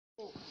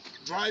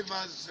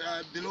drivers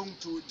belong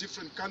to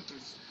different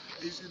countries.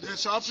 The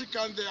South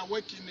Africans, they are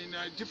working in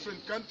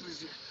different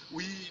countries.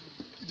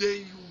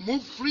 They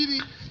move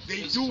freely,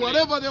 they do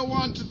whatever they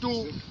want to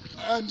do,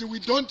 and we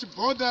don't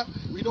bother,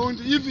 we don't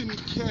even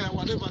care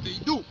whatever they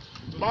do.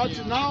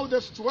 But now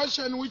the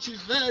situation which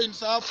is there in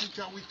South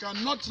Africa, we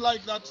cannot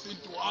like that thing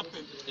to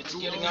happen. It's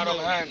getting out of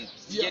hand.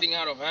 It's getting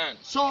out of hand.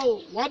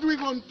 So what we're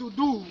going to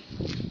do,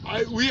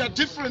 we are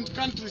different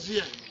countries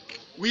here.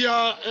 We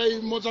are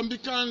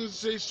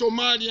Mozambicans,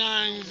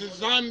 Somalians,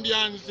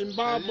 Zambians,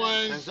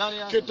 Zimbabweans,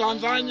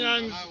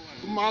 Tanzanians,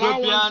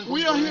 Malawi.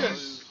 We are here.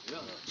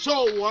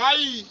 So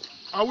why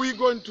are we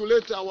going to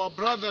let our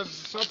brothers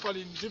suffer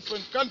in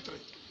different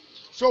countries?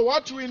 So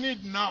what we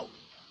need now,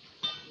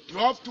 you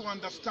have to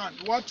understand,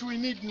 what we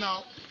need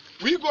now,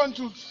 we're going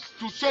to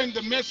send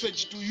the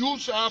message to you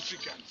South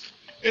Africans,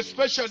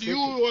 especially you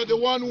who are the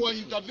one who are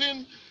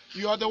intervening.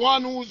 You are the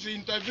one who's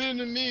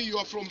intervening me, you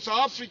are from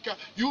South Africa.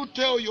 You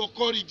tell your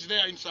colleagues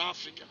there in South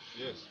Africa,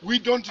 yes, we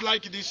don't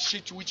like this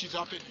shit which is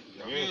happening.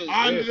 Yes,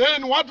 and yes,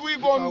 then what we're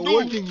going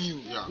to do,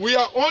 we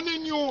are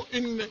owning you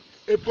in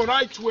a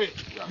polite way.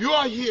 Yeah. You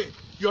are here,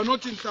 you are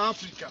not in South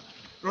Africa,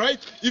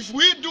 right? If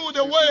we do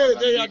the way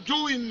they are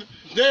doing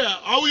there,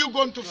 how are you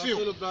going to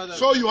feel?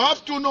 So you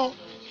have to know,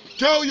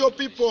 tell your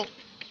people,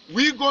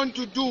 we're going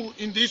to do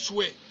in this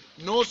way.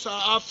 No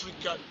South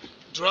African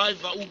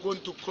driver who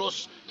going to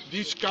cross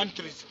these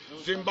countries,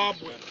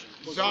 Zimbabwe,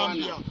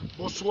 Zambia,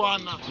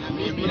 Botswana,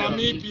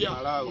 Namibia,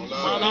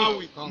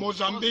 Malawi,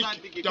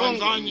 Mozambique,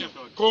 Tanzania,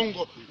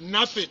 Congo,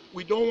 nothing.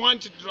 We don't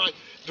want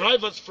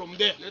drivers from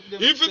there.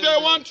 If they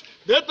want,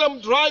 let them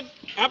drive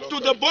up to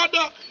the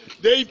border,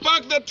 they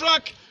park the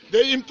truck,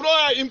 they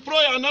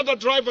employ another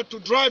driver to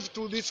drive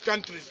to these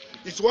countries.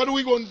 It's what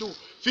we're going to do,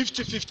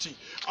 50-50.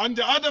 And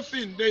the other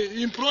thing,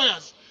 the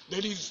employers,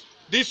 there is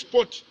this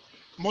port,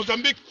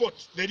 Mozambique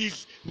port, there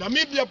is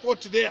Namibia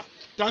port there,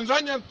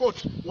 Tanzanian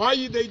port.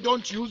 Why they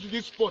don't use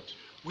this port?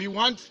 We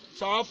want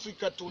South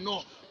Africa to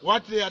know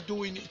what they are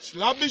doing. It's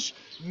rubbish.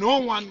 No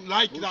one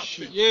like that.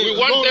 Yeah.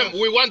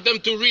 We want them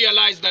to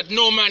realize that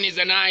no man is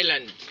an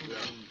island.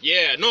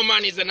 Yeah, no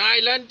man is an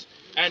island,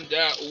 and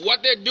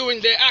what they're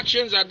doing, their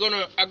actions are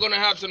gonna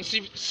have some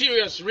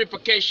serious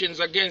repercussions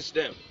against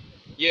them.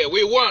 Yeah,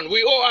 we won.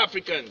 We all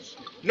Africans.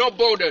 No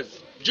borders.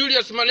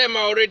 Julius Malema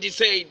already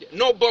said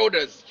no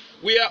borders.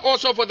 We are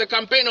also for the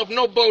campaign of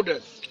no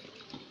borders.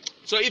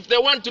 So if they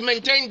want to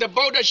maintain the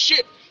border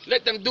shit,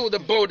 let them do the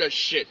border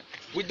shit.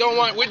 We don't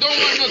want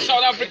no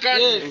South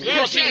African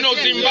crossing no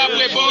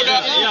Zimbabwe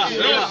border,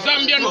 no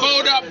Zambian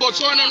border,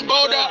 Botswanan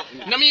border,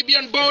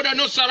 Namibian border,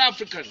 no South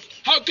African.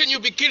 How can you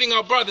be killing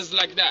our brothers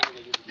like that?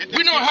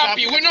 We're not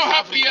happy. We're not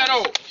happy at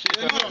all.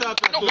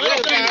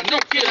 No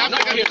kill.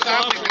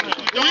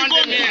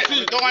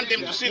 Don't want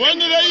them to see. When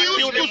they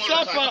used to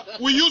suffer,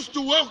 we used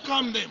to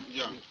welcome them.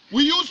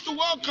 We used to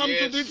welcome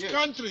to these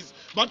countries.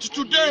 But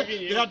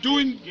today, they are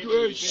doing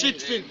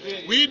shit things.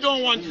 We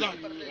don't want that.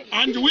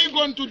 And we're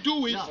going to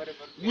do it.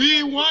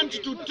 We want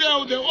to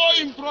tell the all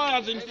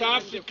employers in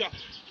South Africa,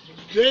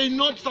 they're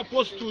not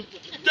supposed to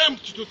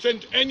attempt to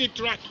send any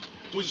truck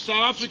with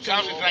South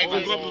Africa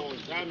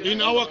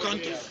in our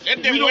country.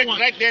 Let them work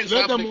right there in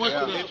South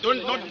Africa.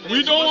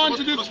 We don't want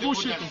this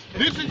bullshit.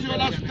 This is your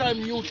last time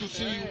you to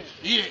see you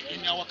here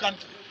in our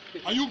country.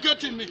 Are you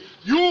getting me?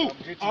 You,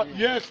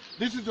 yes,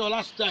 this is your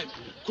last time.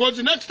 Because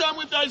the next time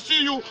if I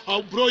see you,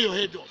 I'll blow your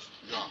head off.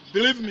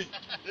 Believe me.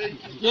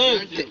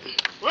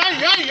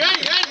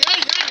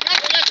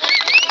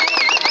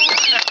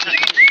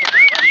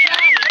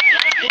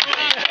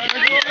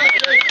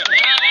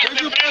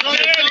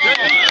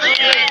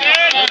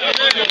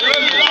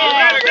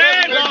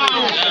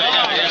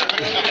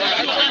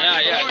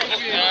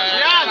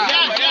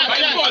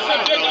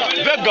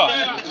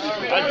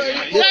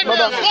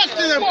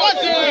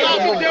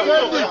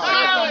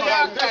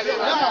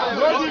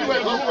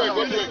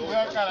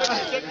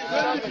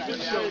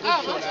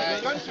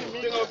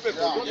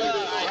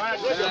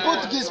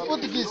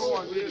 Portuguese.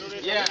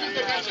 Yeah.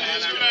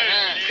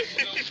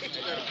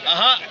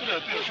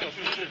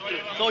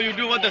 So you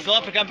do want the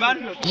South African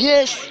ban?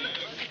 Yes.